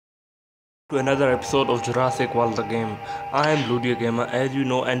To another episode of Jurassic World the game. I am Ludia Gamer as you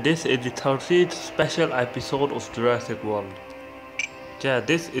know, and this is the 30th special episode of Jurassic World. Yeah,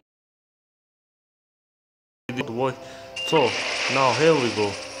 this is the voice. So now here we go.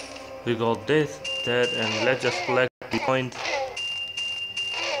 We got this, that, and let's just collect the points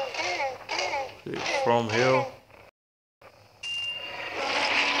from here.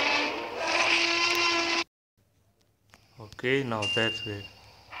 Okay, now that's it.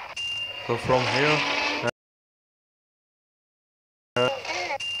 So from here.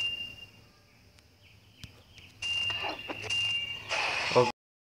 Okay,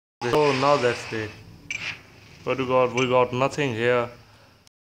 so now that's it. What we got? We got nothing here.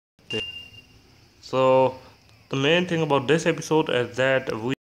 So the main thing about this episode is that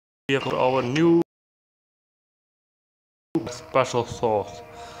we have got our new special sauce.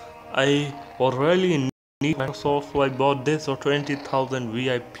 I was really in need of sauce, so I bought this for 20,000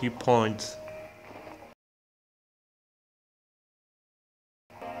 VIP points.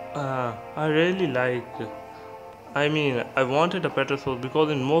 I really like. I wanted a petrosaurus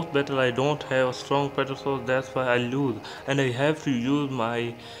because in most battle I don't have a strong petrosaurus. That's why I lose, and I have to use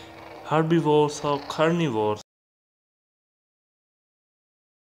my herbivores or carnivores.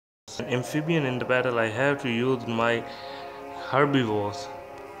 Amphibian in the battle, I have to use my herbivores.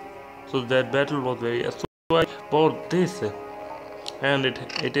 So that battle was very. So I bought this, and it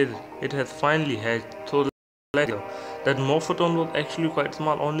has finally hatched. So like that Morphodon was actually quite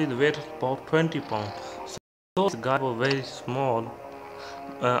small. Only the weight was about 20 pounds. So those guys were very small.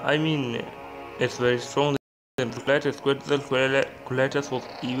 It's very strong. The Culatus was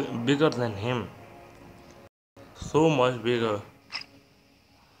even bigger than him. So much bigger.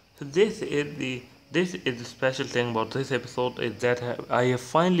 So this is the special thing about this episode is that I have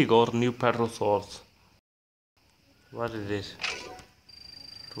finally got a new petrosaurus. What is this?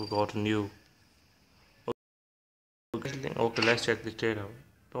 We got a new. Okay, let's check the data.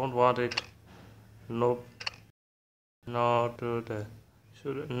 Don't want it. Nope. Not that.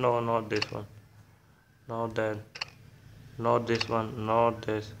 No, not this one. Not that. Not this one. Not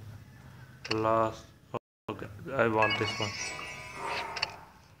this. Last. Okay, I want this one.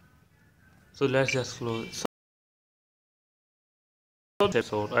 So let's just close it.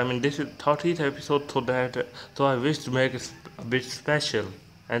 Episode. This is 30th episode, so I wish to make it a bit special,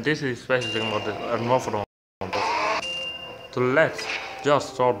 and this is special thing about this Unrivaled. So let's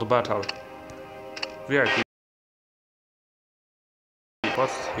just start the battle. VIP.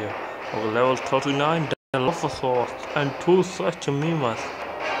 What's here? Okay, level 39, dinosaurs and 2 such mimas.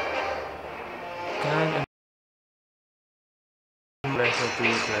 Can let's do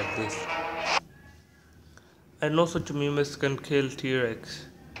it like this. I know such mimas can kill T-Rex.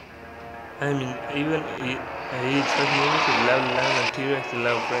 Even such mimas is level 11 and T-Rex is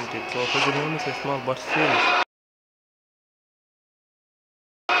level 20. So such mimas is small, but still.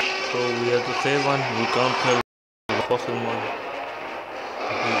 So we have to save one. We can't kill the fossil one.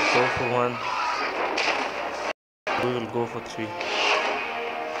 We go for one. We will go for 3.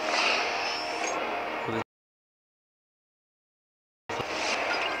 Okay.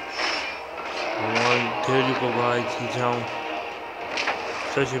 There you go, guys. He's down.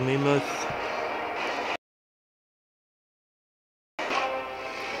 Such a mimas.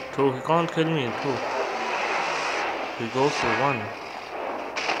 So he can't kill me in 2. He goes for 1.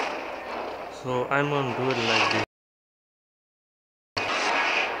 So I'm gonna do it like this.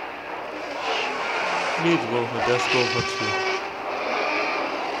 Please just go for 3.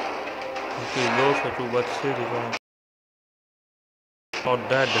 Okay, go for 2, but still he can't. Not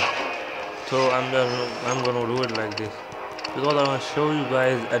dead. So I'm gonna do it like this because I want to show you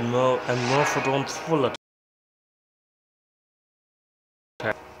guys Eudimorphodon's full attack.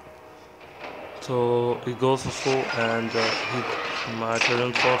 So he goes for 4, and my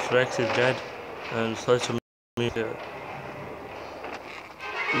Tyrannosaurus Rex is dead, and such a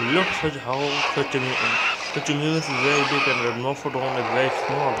look such a mutant is very big and Eudimorphodon is very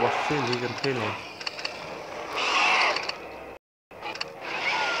small, but still he can kill him.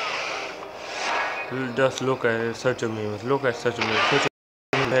 Just look at such a meme. Look at such a meme. Such a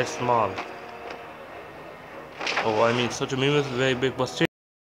meme is very small. Such a meme is very big, but still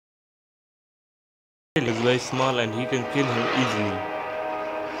is very small, and he can kill him easily.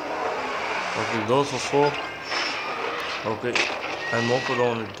 Okay, goes for 4. Okay, and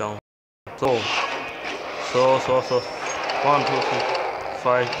Morphodon is down. So 1, 2, 3,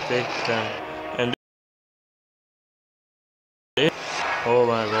 5, 6, 10, and oh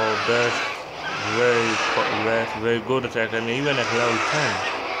my god, that's very good attack, and even at level 10.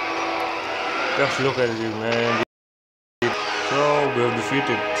 Just look at it, man. So So we have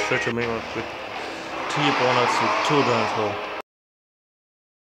defeated such a mammoth with 3 opponents with 2 dinosaurs.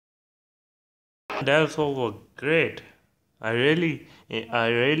 Dinosaurs were great. I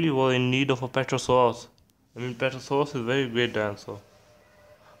really was in need of a petrosaurus. I mean, petrosaurus is a very great dinosaur.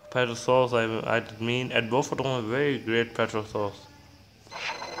 Petrosaurus, I mean, Eudimorphodon is a very great petrosaurus.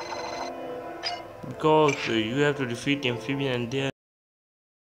 Because you have to defeat the amphibian and there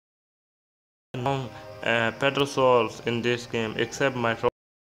are no petrosaurs in this game except my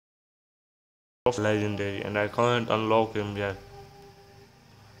legendary, and I can't unlock him yet.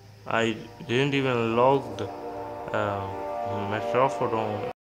 I didn't even unlock the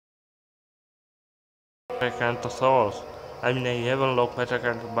Metrophodon Pacanthosaurus. I mean, I have unlocked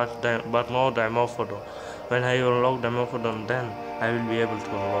Petacanth, but no Dimorphodon. When I unlock Dimorphodon, then I will be able to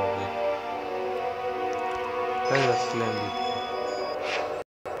unlock it. Let's claim it.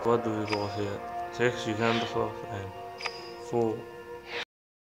 What do we go here? 6 Gigantosaurus and 4.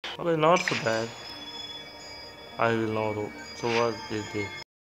 Okay, not so bad. I will know though. So what is this?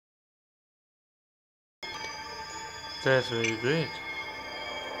 That's very great.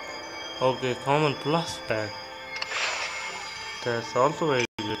 Okay, common plus pack. That's also very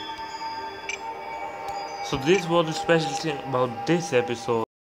good. So this was the special thing about this episode.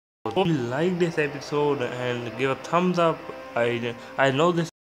 Hope you like this episode and give a thumbs up. I know this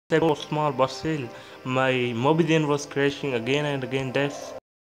episode was small, but still my Mobizen was crashing again and again. That's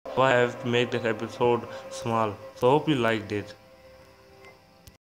why I have to make this episode small. So hope you liked it.